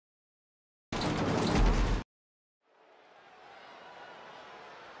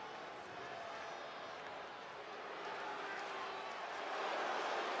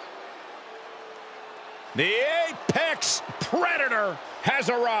The Apex Predator has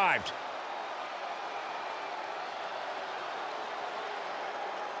arrived.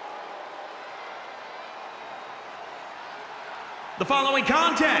 The following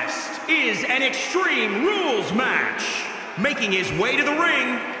contest is an Extreme Rules match. Making his way to the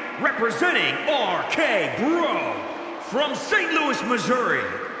ring, representing RK Bro from St. Louis, Missouri,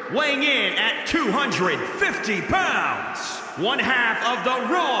 weighing in at 250 pounds, one half of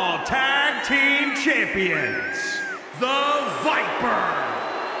the Raw Tag Team Champions, the Viper,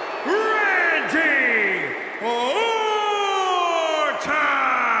 Randy Orton!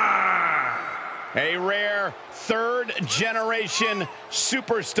 A rare third-generation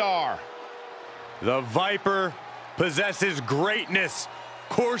superstar. The Viper possesses greatness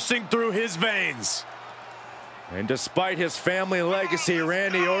coursing through his veins. And despite his family legacy,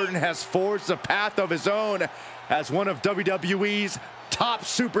 Randy Orton has forged a path of his own as one of WWE's top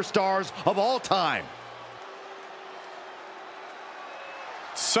superstars of all time.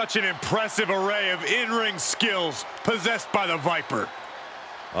 Such an impressive array of in-ring skills possessed by the Viper.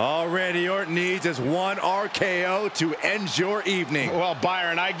 All Randy Orton needs is one RKO to end your evening. Well,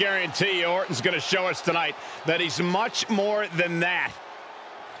 Byron, I guarantee you Orton's going to show us tonight that he's much more than that.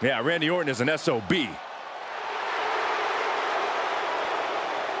 Yeah, Randy Orton is an SOB.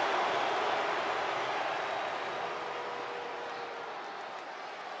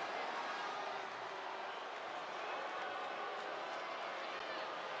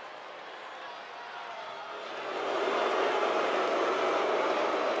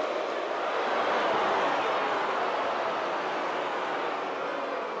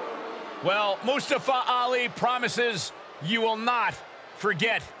 Well, Mustafa Ali promises you will not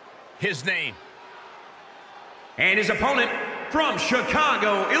forget his name. And his opponent from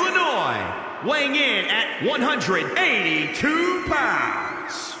Chicago, Illinois, weighing in at 182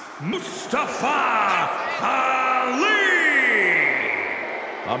 pounds, Mustafa Ali!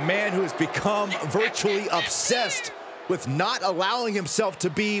 A man who has become virtually obsessed with not allowing himself to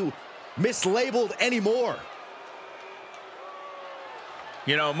be mislabeled anymore.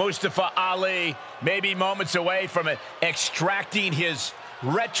 You know, Mustafa Ali may be moments away from extracting his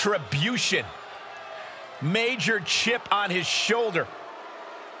retribution. Major chip on his shoulder.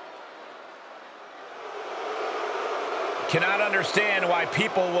 Cannot understand why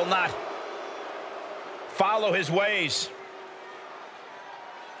people will not follow his ways.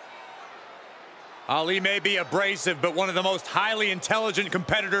 Ali may be abrasive, but one of the most highly intelligent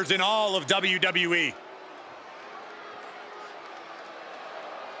competitors in all of WWE.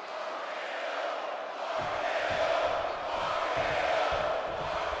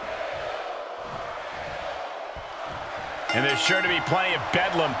 And there's sure to be plenty of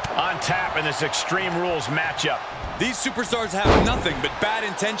bedlam on tap in this Extreme Rules matchup. These superstars have nothing but bad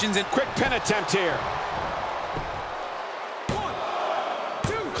intentions and quick pin attempt here. 1,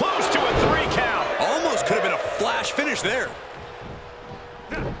 2. Close to a 3 count. Almost could have been a flash finish there.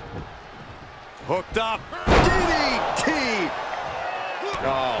 Hooked up. DDT.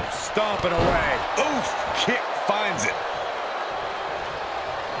 Oh, stomping away. Oof, kick finds it.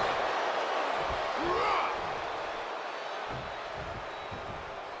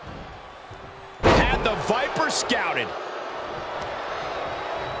 The Viper scouted.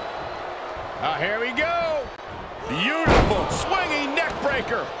 Here we go. Beautiful swinging neck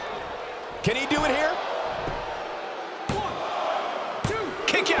breaker. Can he do it here? 1, 2.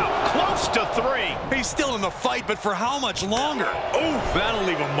 Kick out close to 3. He's still in the fight, but for how much longer? Oof, that'll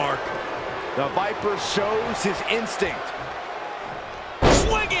leave a mark. The Viper shows his instinct.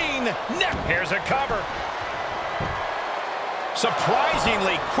 Swinging neck. Here's a cover.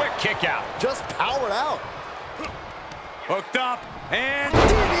 Surprisingly quick kick out. Just powered out. Hooked up and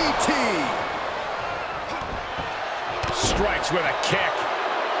DDT. Strikes with a kick.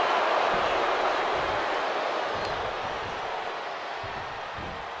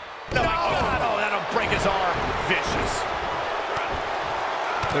 Oh, my God. Oh, that'll break his arm. Vicious.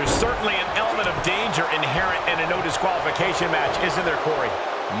 There's certainly an element of danger inherent in a no disqualification match, isn't there, Corey?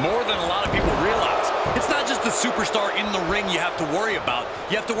 More than a lot of people realize. It's not just the superstar in the ring you have to worry about.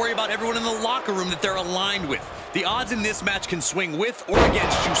 You have to worry about everyone in the locker room that they're aligned with. The odds in this match can swing with or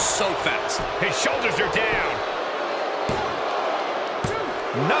against you so fast. His shoulders are down.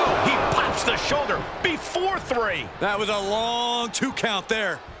 1, 2. No, he pops the shoulder before 3. That was a long 2 count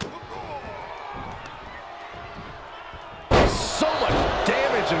there. So much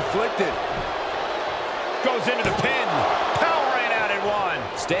damage inflicted. Goes into the pin. Powering out at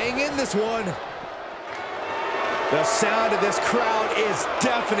 1. Staying in this one. The sound of this crowd is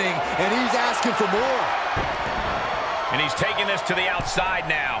deafening, and he's asking for more. And he's taking this to the outside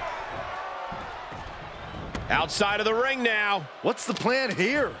now. Outside of the ring now. What's the plan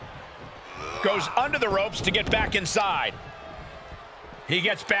here? Goes under the ropes to get back inside. He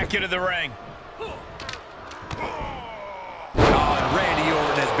gets back into the ring. Oh, and Randy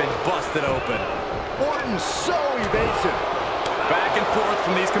Orton has been busted open. Orton's so evasive. Back and forth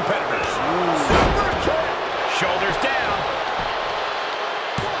from these competitors. Super kick. Shoulders down.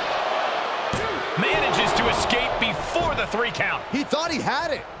 Manages to escape before the 3 count. He thought he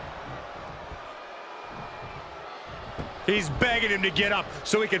had it. He's begging him to get up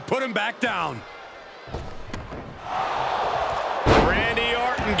so he can put him back down. Randy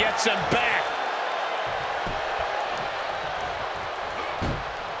Orton gets him back.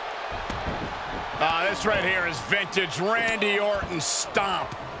 This right here is vintage Randy Orton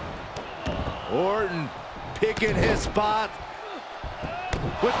stomp. Orton picking his spot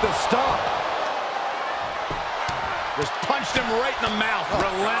with the stomp. Just punched him right in the mouth.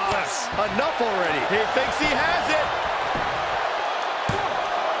 Relentless. Enough already. He thinks he has it.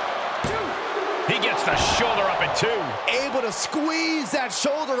 He gets the shoulder up in 2. Able to squeeze that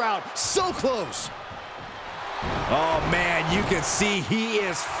shoulder out. So close. Oh, man, you can see he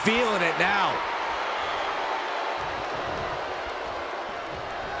is feeling it now.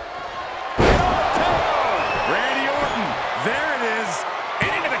 Randy Orton. There it is.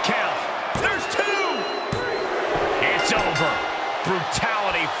 And into the count. There's 2. It's over.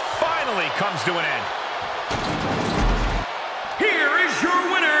 Brutality finally comes to an end. Here is your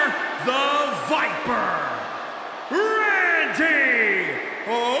winner, the Viper, Randy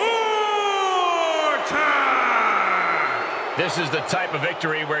Orton! This is the type of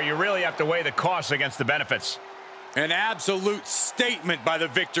victory where you really have to weigh the costs against the benefits. An absolute statement by the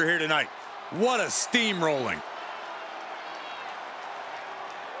victor here tonight. What a steamrolling.